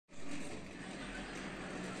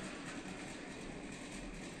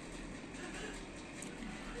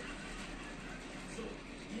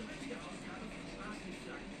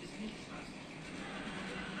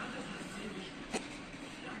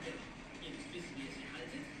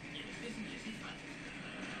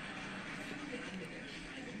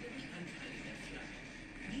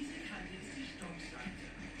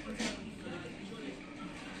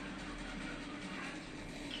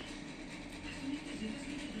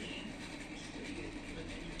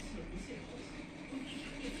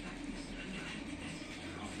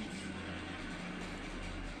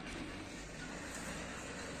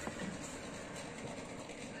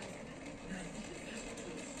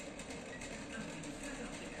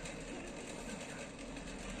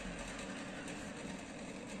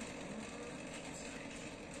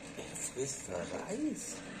ist für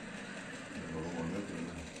Reis? Warum auch nicht?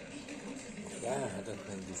 Ja, hat er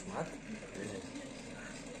keinen Geschmack.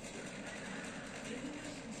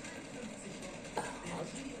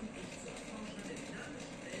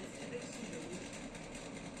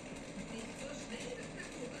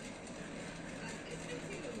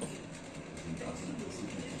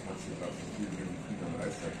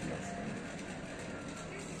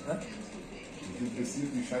 Mich interessiert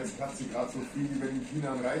die scheiß Katze gerade so viel, wie wenn in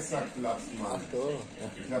China ein Reissack platzt, Mann. Ach so,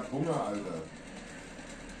 ja. Ich hab Hunger, Alter.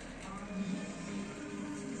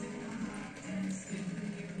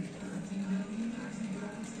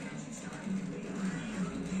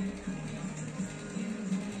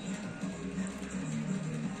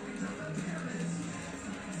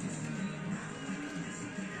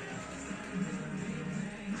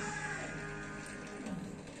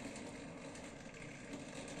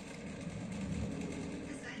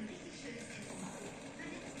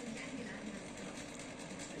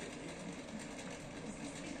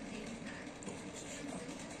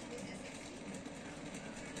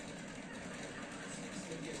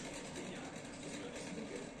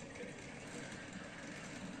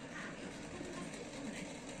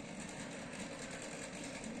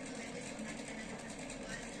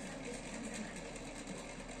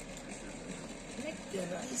 Der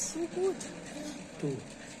Reis so gut. Du.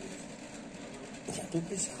 Ja, du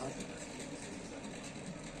bist hart.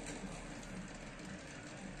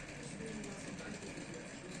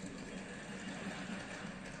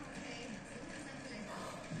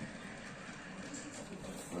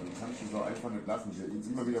 Du kannst es auch einfach nicht lassen, dir ihm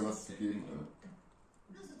immer wieder was zu geben.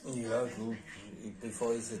 Ja, gut.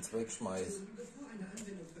 Bevor ich es jetzt wegschmeiße.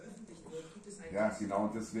 Ja, genau,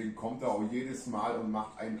 und deswegen kommt er auch jedes Mal und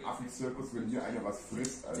macht einen Affenzirkus, wenn hier einer was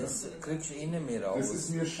frisst, Alter. Das kriegst du eh nicht mehr raus. Das ist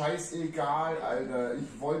mir scheißegal, Alter.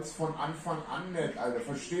 Ich wollte es von Anfang an nicht, Alter.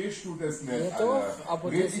 Verstehst du das nicht, Ja, Alter? doch,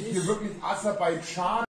 aber Red das ich ist... hier wirklich Aserbaidschan?